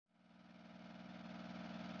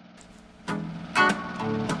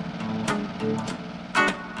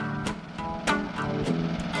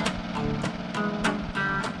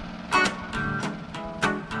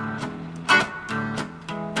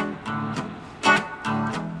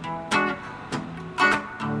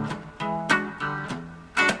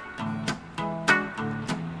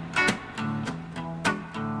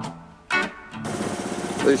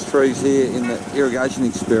These trees here in the irrigation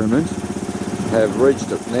experiment have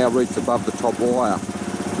now reached above the top wire,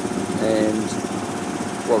 and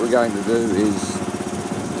what we're going to do is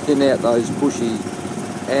thin out those bushy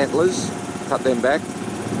antlers, cut them back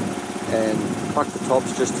and pluck the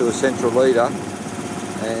tops just to a central leader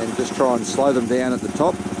and just try and slow them down at the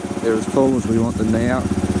top. They're as tall as we want them now,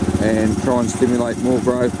 and try and stimulate more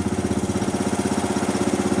growth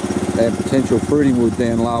and potential fruiting wood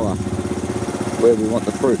down lower where we want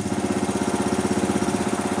the fruit.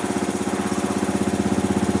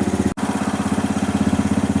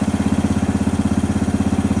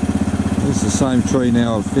 This is the same tree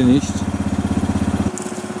now I've finished.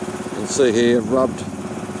 You can see here I've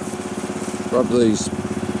rubbed these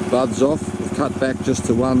buds off. We've cut back just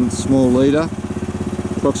to one small leader,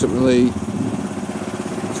 approximately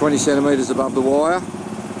 20 centimetres above the wire,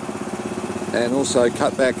 and also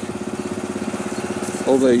cut back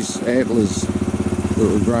all these antlers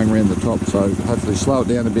that were growing around the top, so hopefully slow it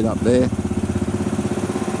down a bit up there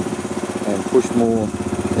and push more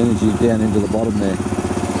energy down into the bottom there.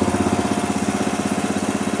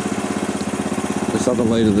 This other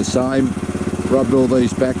leader the same, rubbed all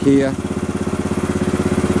these back here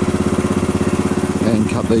and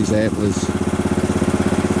cut these antlers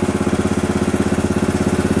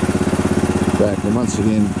back, and once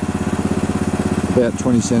again about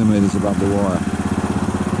 20 centimetres above the wire.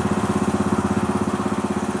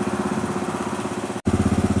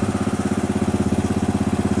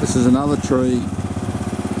 This is another tree,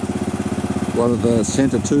 one of the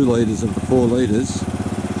centre 2 leaders of the 4 leaders,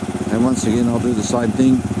 and once again I'll do the same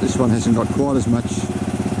thing. This one hasn't got quite as much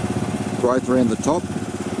growth around the top,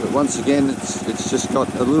 but once again it's just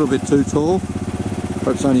got a little bit too tall,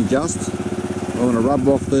 perhaps only just. I want to rub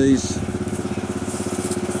off these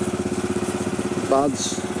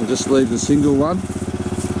buds and just leave the single one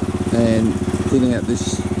and thin out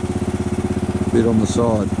this bit on the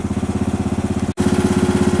side.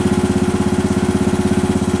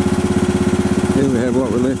 Here we have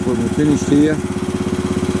what we're left when we're finished here.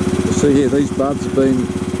 You'll see here these buds have been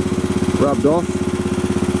rubbed off.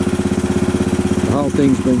 The whole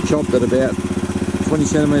thing's been chopped at about 20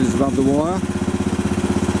 centimetres above the wire.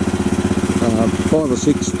 5 or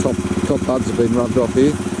 6 top buds have been rubbed off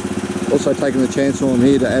here. Also taking the chance while I'm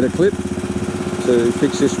here to add a clip to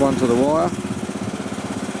fix this one to the wire,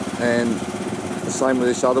 and the same with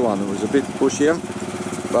this other one. It was a bit bushier,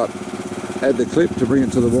 but add the clip to bring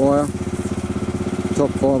it to the wire. Top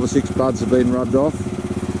 5 or 6 buds have been rubbed off,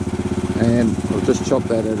 and I've just chopped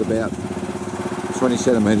that at about 20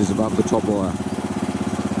 centimetres above the top wire.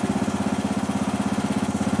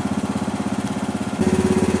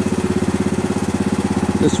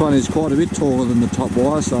 This one is quite a bit taller than the top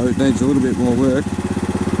wire, so it needs a little bit more work,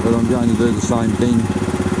 but I'm going to do the same thing.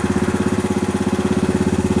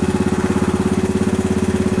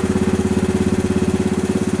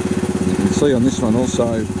 And you can see on this one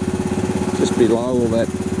also, just below all that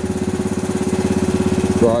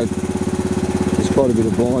growth, there's quite a bit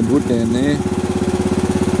of blind wood down there,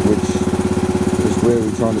 which is where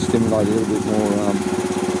we're trying to stimulate a little bit more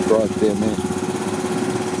growth down there.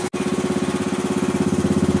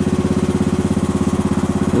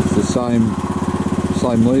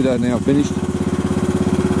 Same leader now finished.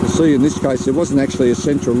 You'll see in this case there wasn't actually a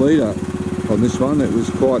central leader on this one, it was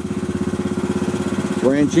quite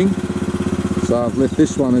branching, so I've left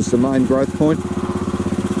this one as the main growth point,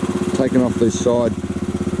 taken off this side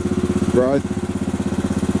growth,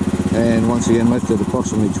 and once again left it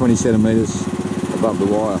approximately 20 centimetres above the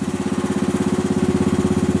wire.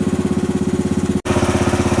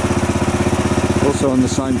 Also on the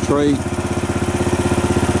same tree,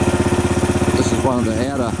 one of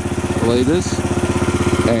the outer leaders,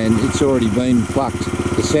 and it's already been plucked.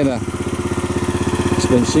 The centre, it's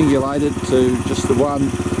been singulated to just the one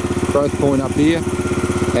growth point up here,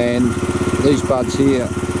 and these buds here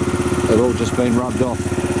have all just been rubbed off.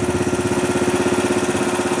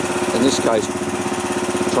 In this case,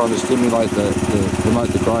 trying to stimulate promote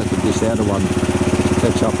the growth of this outer one to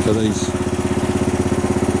catch up to these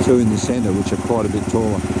 2 in the centre, which are quite a bit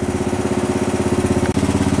taller.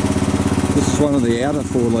 This is one of the outer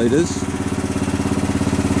 4 leaders. You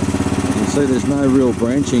can see there's no real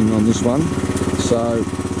branching on this one, so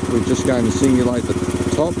we're just going to singulate the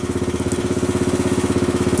top.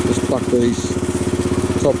 Just pluck these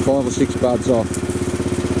top 5 or 6 buds off.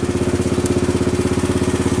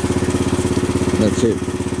 And that's it.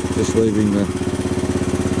 Just leaving the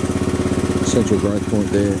central growth point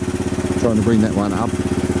there. Trying to bring that one up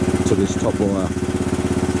to this top wire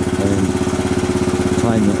and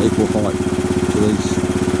attain the equal height to these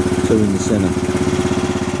 2 in the centre.